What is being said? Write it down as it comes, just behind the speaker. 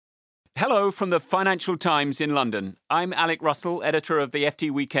Hello from the Financial Times in London. I'm Alec Russell, editor of the FT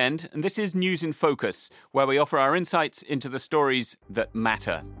Weekend, and this is News in Focus, where we offer our insights into the stories that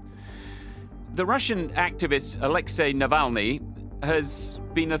matter. The Russian activist Alexei Navalny has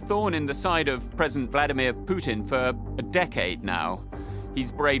been a thorn in the side of President Vladimir Putin for a decade now.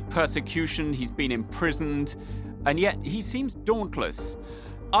 He's braved persecution, he's been imprisoned, and yet he seems dauntless.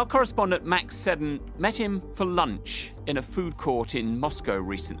 Our correspondent Max Seddon met him for lunch in a food court in Moscow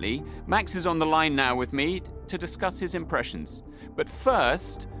recently. Max is on the line now with me to discuss his impressions. But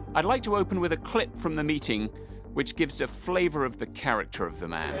first, I'd like to open with a clip from the meeting which gives a flavor of the character of the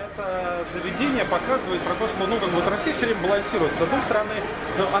man. Это заведение показывает про то, что, вот Россия все время балансирует. С одной стороны,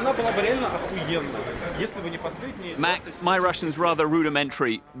 она была бы реально охуенна, если бы не последние... Max, my Russian's rather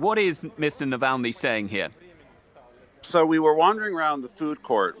rudimentary. What is Mr. Navalny saying here? So we were wandering around the food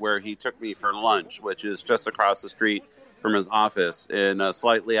court where he took me for lunch, which is just across the street from his office in a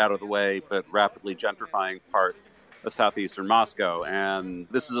slightly out of the way but rapidly gentrifying part of southeastern Moscow. And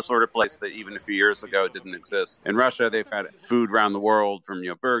this is a sort of place that even a few years ago didn't exist. In Russia, they've got food around the world from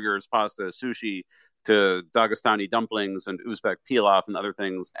burgers, pasta, sushi, to Dagestani dumplings and Uzbek pilaf and other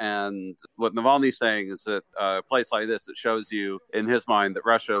things. And what Navalny's saying is that a place like this, it shows you, in his mind, that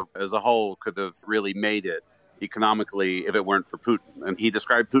Russia as a whole could have really made it economically if it weren't for Putin. And he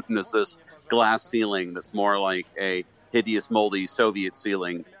described Putin as this glass ceiling that's more like a hideous, moldy Soviet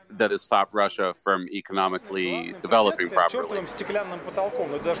ceiling that has stopped Russia from economically developing properly. Чертовым стеклянным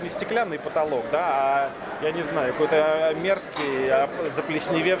потолком, но даже не стеклянный потолок, да, а, я не знаю, какой-то мерзкий,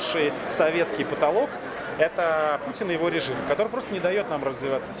 заплесневевший советский потолок. Это Путин и его режим, который просто не дает нам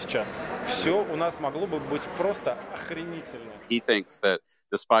развиваться сейчас. Все у нас могло бы быть просто охренительно. He thinks that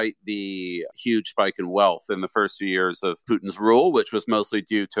despite the huge spike in wealth in the first few years of Putin's rule, which was mostly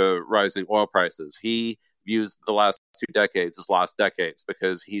due to rising oil prices, he views the last 2 decades as lost decades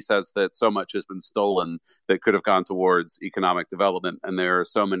because he says that so much has been stolen that could have gone towards economic development, and there are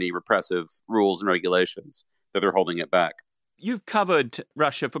so many repressive rules and regulations that are holding it back. You've covered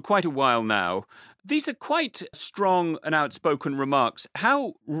Russia for quite a while now. These are quite strong and outspoken remarks.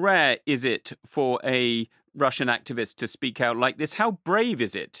 How rare is it for a Russian activist to speak out like this? How brave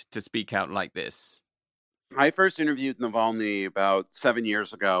is it to speak out like this? I first interviewed Navalny about 7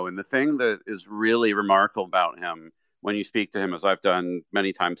 years ago, and the thing that is really remarkable about him when you speak to him, as I've done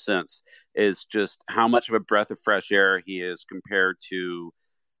many times since, is just how much of a breath of fresh air he is compared to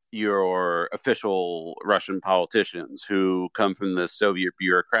your official Russian politicians who come from the Soviet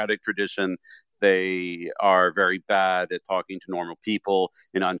bureaucratic tradition. They are very bad at talking to normal people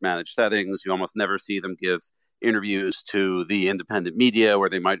in unmanaged settings. You almost never see them give interviews to the independent media where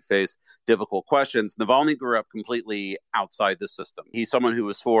they might face difficult questions. Navalny grew up completely outside the system. He's someone who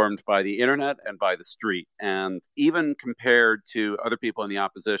was formed by the internet and by the street. And even compared to other people in the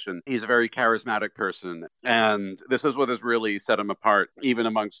opposition, he's a very charismatic person. And this is what has really set him apart, even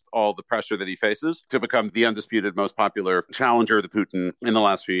amongst all the pressure that he faces, to become the undisputed most popular challenger to Putin in the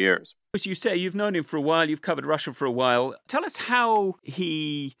last few years. As you say, you've known him for a while, you've covered Russia for a while. Tell us how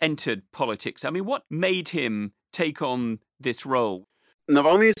he entered politics. I mean, what made him take on this role?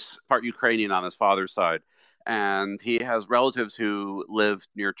 Navalny's part Ukrainian on his father's side, and he has relatives who lived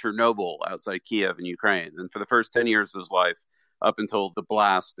near Chernobyl outside Kiev in Ukraine. And for the first 10 years of his life, up until the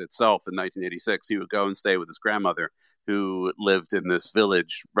blast itself in 1986, he would go and stay with his grandmother, who lived in this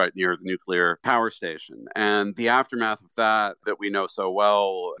village right near the nuclear power station. And the aftermath of that we know so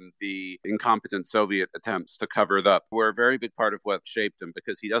well, and the incompetent Soviet attempts to cover it up, were a very big part of what shaped him,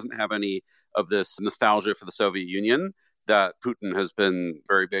 because he doesn't have any of this nostalgia for the Soviet Union that Putin has been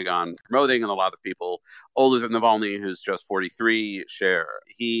very big on promoting, and a lot of people older than Navalny, who's just 43, share.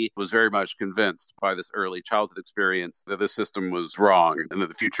 He was very much convinced by this early childhood experience that this system was wrong and that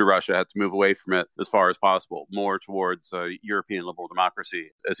the future Russia had to move away from it as far as possible, more towards European liberal democracy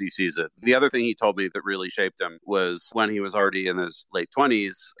as he sees it. The other thing he told me that really shaped him was when he was already in his late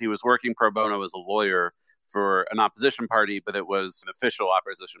 20s, he was working pro bono as a lawyer for an opposition party, but it was an official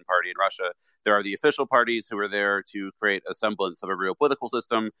opposition party in Russia. There are the official parties who are there to create a semblance of a real political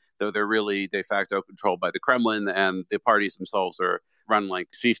system, though they're really de facto controlled by the Kremlin, and the parties themselves are run like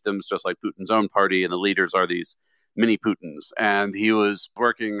fiefdoms, just like Putin's own party, and the leaders are these mini Putins. And he was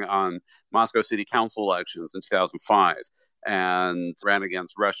working on Moscow City Council elections in 2005 and ran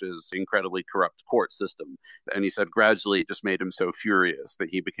against Russia's incredibly corrupt court system. And he said gradually it just made him so furious that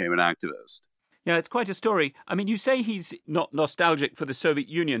he became an activist. Yeah, it's quite a story. I mean, you say he's not nostalgic for the Soviet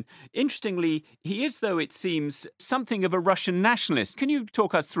Union. Interestingly, he is, though, it seems, something of a Russian nationalist. Can you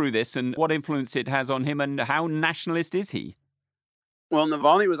talk us through this and what influence it has on him, and how nationalist is he? Well,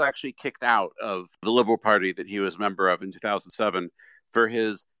 Navalny was actually kicked out of the Liberal Party that he was a member of in 2007 for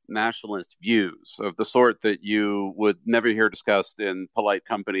his nationalist views of the sort that you would never hear discussed in polite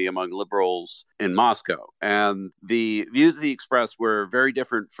company among liberals in Moscow. And the views that he expressed were very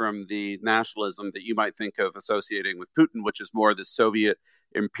different from the nationalism that you might think of associating with Putin, which is more the Soviet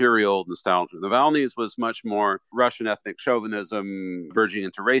imperial nostalgia. Navalny's was much more Russian ethnic chauvinism, verging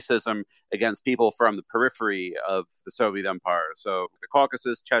into racism against people from the periphery of the Soviet Empire. So the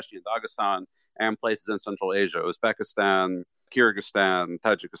Caucasus, Chechnya, Dagestan, and places in Central Asia, Uzbekistan, Kyrgyzstan,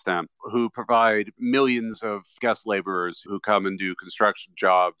 Tajikistan, who provide millions of guest laborers who come and do construction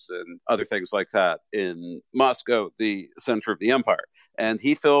jobs and other things like that in Moscow, the center of the empire. And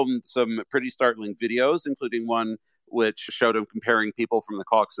he filmed some pretty startling videos, including one which showed him comparing people from the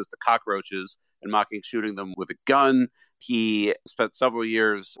Caucasus to cockroaches and mocking shooting them with a gun. He spent several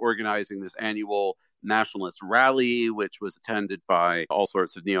years organizing this annual nationalist rally, which was attended by all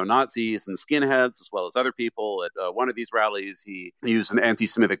sorts of neo-Nazis and skinheads, as well as other people. At one of these rallies, he used an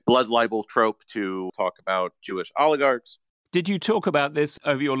anti-Semitic blood libel trope to talk about Jewish oligarchs. Did you talk about this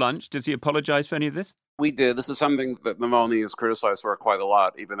over your lunch? Does he apologize for any of this? We did. This is something that Navalny is criticized for quite a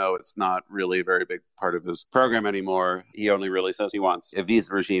lot, even though it's not really a very big part of his program anymore. He only really says he wants a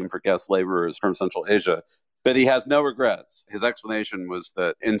visa regime for guest laborers from Central Asia. But he has no regrets. His explanation was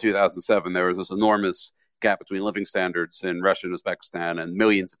that in 2007, there was this enormous gap between living standards in Russia and Uzbekistan, and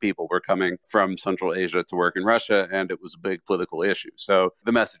millions of people were coming from Central Asia to work in Russia, and it was a big political issue. So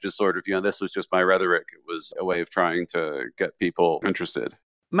the message is sort of, this was just my rhetoric. It was a way of trying to get people interested.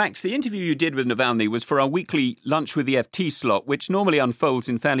 Max, the interview you did with Navalny was for our weekly Lunch with the FT slot, which normally unfolds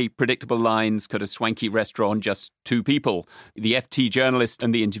in fairly predictable lines, kind of swanky restaurant, just two people, the FT journalist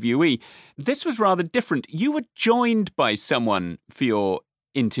and the interviewee. This was rather different. You were joined by someone for your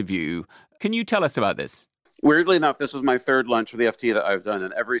interview. Can you tell us about this? Weirdly enough, this was my third lunch with the FT that I've done,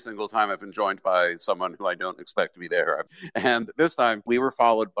 and every single time I've been joined by someone who I don't expect to be there. And this time, we were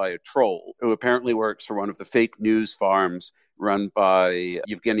followed by a troll who apparently works for one of the fake news farms run by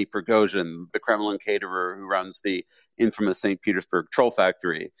Yevgeny Prigozhin, the Kremlin caterer who runs the infamous St. Petersburg troll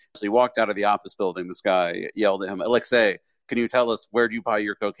factory. So he walked out of the office building. This guy yelled at him, "Alexei, can you tell us, where do you buy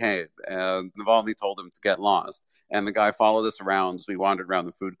your cocaine?" And Navalny told him to get lost. And the guy followed us around as we wandered around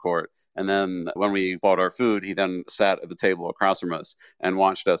the food court. And then when we bought our food, he then sat at the table across from us and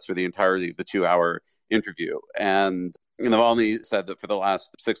watched us for the entirety of the 2-hour interview. And Navalny said that for the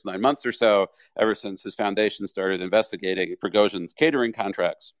last 6 to 9 months or so, ever since his foundation started investigating Prigozhin's catering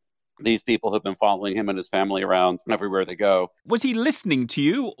contracts, these people have been following him and his family around everywhere they go. Was he listening to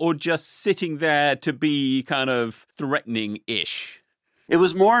you or just sitting there to be kind of threatening-ish? It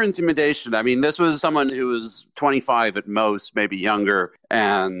was more intimidation. I mean, this was someone who was 25 at most, maybe younger,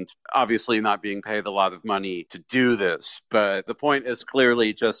 and obviously not being paid a lot of money to do this. But the point is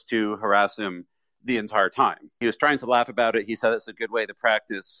clearly just to harass him the entire time. He was trying to laugh about it. He said it's a good way to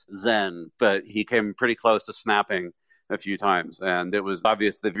practice Zen, but he came pretty close to snapping a few times. And it was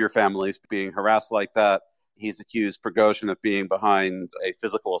obvious that if your family's being harassed like that, he's accused Prigozhin of being behind a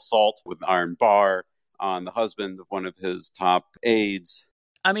physical assault with an iron bar on the husband of one of his top aides.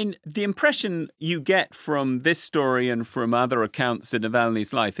 I mean, the impression you get from this story and from other accounts of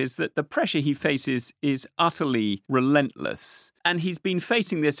Navalny's life is that the pressure he faces is utterly relentless. And he's been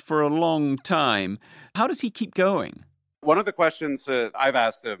facing this for a long time. How does he keep going? One of the questions that I've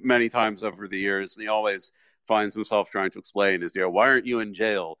asked him many times over the years, and he always finds himself trying to explain, is, why aren't you in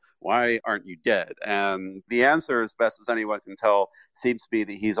jail? Why aren't you dead? And the answer, as best as anyone can tell, seems to be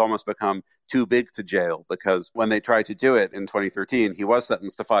that he's almost become too big to jail, because when they tried to do it in 2013, he was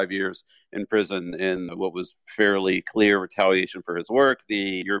sentenced to 5 years in prison in what was fairly clear retaliation for his work.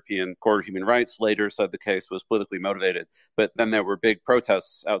 The European Court of Human Rights later said the case was politically motivated, but then there were big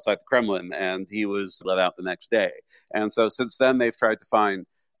protests outside the Kremlin, and he was let out the next day. And so since then, they've tried to find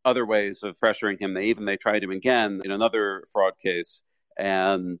other ways of pressuring him. They tried him again in another fraud case,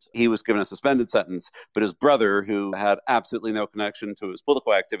 and he was given a suspended sentence, but his brother, who had absolutely no connection to his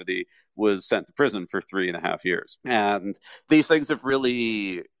political activity, was sent to prison for 3.5 years. And these things have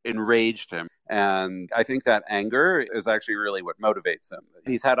really enraged him. And I think that anger is actually really what motivates him.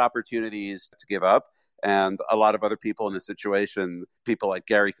 He's had opportunities to give up, and a lot of other people in this situation, people like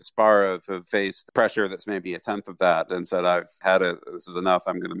Garry Kasparov, have faced pressure that's maybe a tenth of that and said, I've had it, this is enough,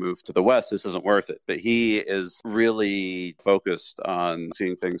 I'm going to move to the West, this isn't worth it. But he is really focused on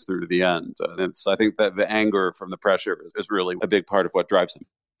seeing things through to the end. And I think that the anger from the pressure is really a big part of what drives him.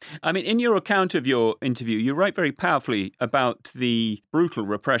 I mean, in your account of your interview, you write very powerfully about the brutal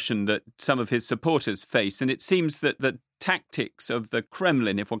repression that some of his supporters face. And it seems that tactics of the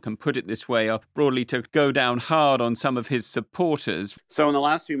Kremlin, if one can put it this way, are broadly to go down hard on some of his supporters. So in the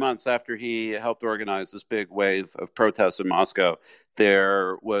last few months after he helped organize this big wave of protests in Moscow,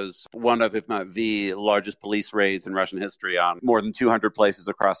 there was one of, if not the largest police raids in Russian history on more than 200 places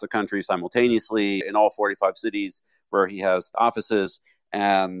across the country simultaneously in all 45 cities where he has offices.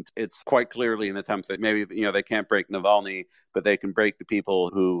 And it's quite clearly an attempt that maybe, they can't break Navalny, but they can break the people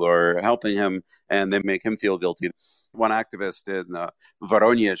who are helping him and they make him feel guilty. One activist in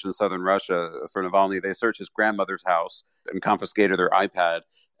Voronezh in southern Russia for Navalny, they searched his grandmother's house and confiscated her iPad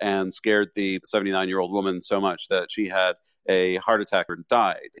and scared the 79-year-old woman so much that she had a heart attack and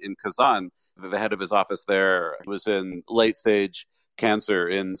died. In Kazan, the head of his office there was in late stage cancer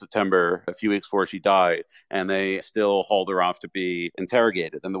in September, a few weeks before she died, and they still hauled her off to be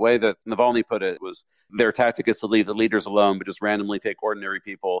interrogated. And the way that Navalny put it was their tactic is to leave the leaders alone, but just randomly take ordinary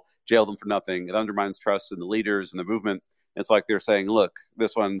people, jail them for nothing. It undermines trust in the leaders and the movement. It's like they're saying, look,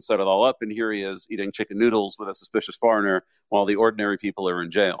 this one set it all up, and here he is eating chicken noodles with a suspicious foreigner while the ordinary people are in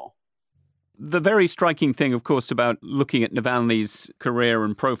jail. The very striking thing, of course, about looking at Navalny's career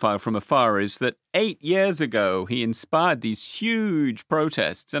and profile from afar is that 8 years ago, he inspired these huge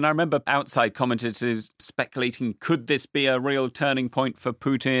protests. And I remember outside commentators speculating, could this be a real turning point for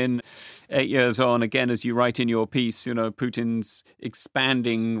Putin? 8 years on, again, as you write in your piece, Putin's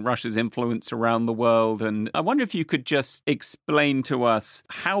expanding Russia's influence around the world. And I wonder if you could just explain to us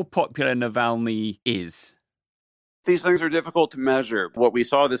how popular Navalny is. These things are difficult to measure. What we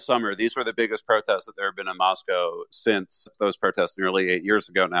saw this summer, these were the biggest protests that there have been in Moscow since those protests nearly 8 years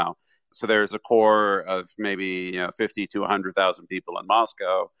ago now. So there's a core of maybe 50 to 100,000 people in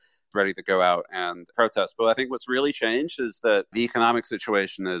Moscow ready to go out and protest. But I think what's really changed is that the economic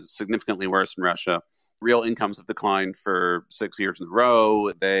situation is significantly worse in Russia. Real incomes have declined for 6 years in a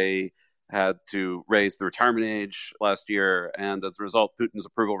row. They had to raise the retirement age last year. And as a result, Putin's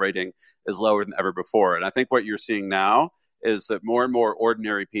approval rating is lower than ever before. And I think what you're seeing now is that more and more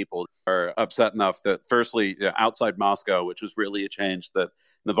ordinary people are upset enough that, firstly, outside Moscow, which was really a change that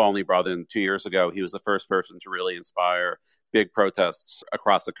Navalny brought in 2 years ago, he was the first person to really inspire big protests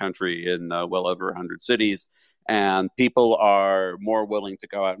across the country in well over 100 cities. And people are more willing to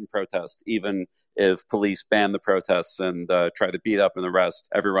go out and protest, even if police ban the protests and try to beat up and arrest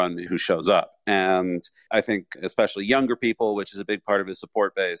everyone who shows up. And I think especially younger people, which is a big part of his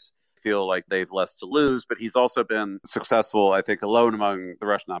support base, feel like they've less to lose. But he's also been successful, I think, alone among the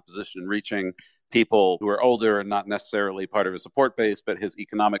Russian opposition in reaching people who are older and not necessarily part of his support base, but his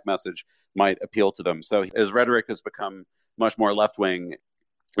economic message might appeal to them. So his rhetoric has become much more left-wing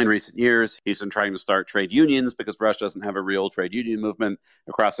in recent years. He's been trying to start trade unions because Russia doesn't have a real trade union movement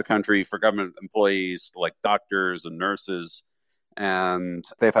across the country for government employees like doctors and nurses. And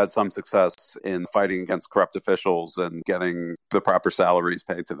they've had some success in fighting against corrupt officials and getting the proper salaries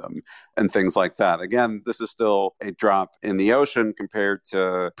paid to them and things like that. Again, this is still a drop in the ocean compared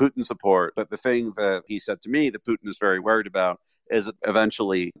to Putin's support. But the thing that he said to me that Putin is very worried about is that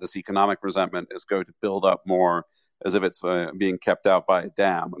eventually this economic resentment is going to build up more as if it's being kept out by a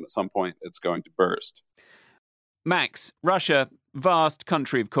dam, and at some point it's going to burst. Max, Russia, vast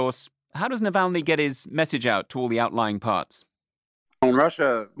country, of course. How does Navalny get his message out to all the outlying parts? In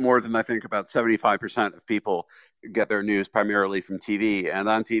Russia, more than I think about 75% of people get their news primarily from TV. And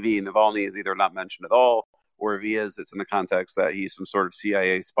on TV, Navalny is either not mentioned at all, or if he is, it's in the context that he's some sort of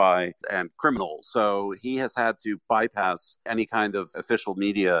CIA spy and criminal. So he has had to bypass any kind of official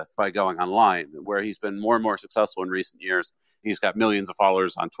media by going online, where he's been more and more successful in recent years. He's got millions of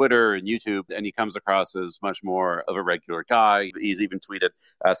followers on Twitter and YouTube, and he comes across as much more of a regular guy. He's even tweeted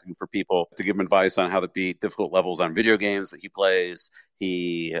asking for people to give him advice on how to beat difficult levels on video games that he plays.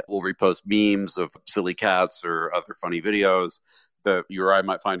 He will repost memes of silly cats or other funny videos that you or I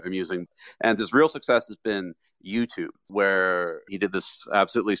might find amusing. And his real success has been YouTube, where he did this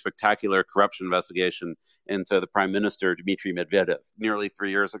absolutely spectacular corruption investigation into the Prime Minister, Dmitry Medvedev, nearly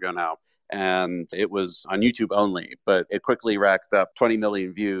 3 years ago now. And it was on YouTube only, but it quickly racked up 20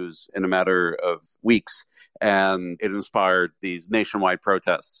 million views in a matter of weeks. And it inspired these nationwide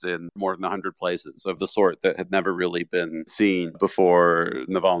protests in more than 100 places of the sort that had never really been seen before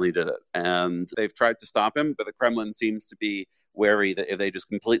Navalny did it. And they've tried to stop him, but the Kremlin seems to be wary that if they just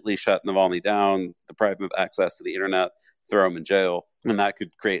completely shut Navalny down, deprive him of access to the internet, throw him in jail, and that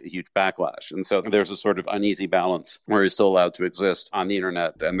could create a huge backlash. And so there's a sort of uneasy balance where he's still allowed to exist on the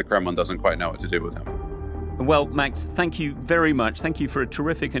internet, and the Kremlin doesn't quite know what to do with him. Well, Max, thank you very much. Thank you for a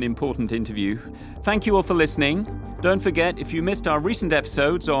terrific and important interview. Thank you all for listening. Don't forget, if you missed our recent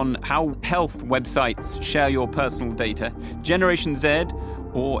episodes on how health websites share your personal data, Generation Z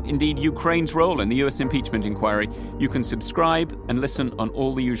or indeed Ukraine's role in the US impeachment inquiry, you can subscribe and listen on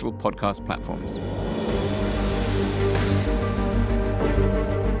all the usual podcast platforms.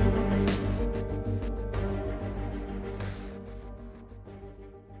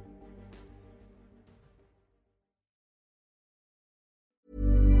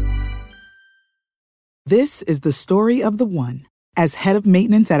 This is the story of the one. As head of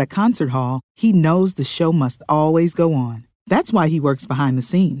maintenance at a concert hall, he knows the show must always go on. That's why he works behind the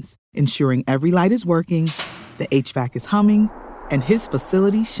scenes, ensuring every light is working, the HVAC is humming, and his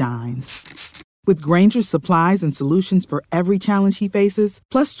facility shines. With Grainger's supplies and solutions for every challenge he faces,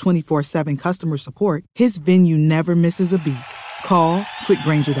 plus 24/7 customer support, his venue never misses a beat. Call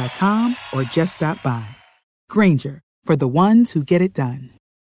quickgrainger.com or just stop by. Grainger, for the ones who get it done.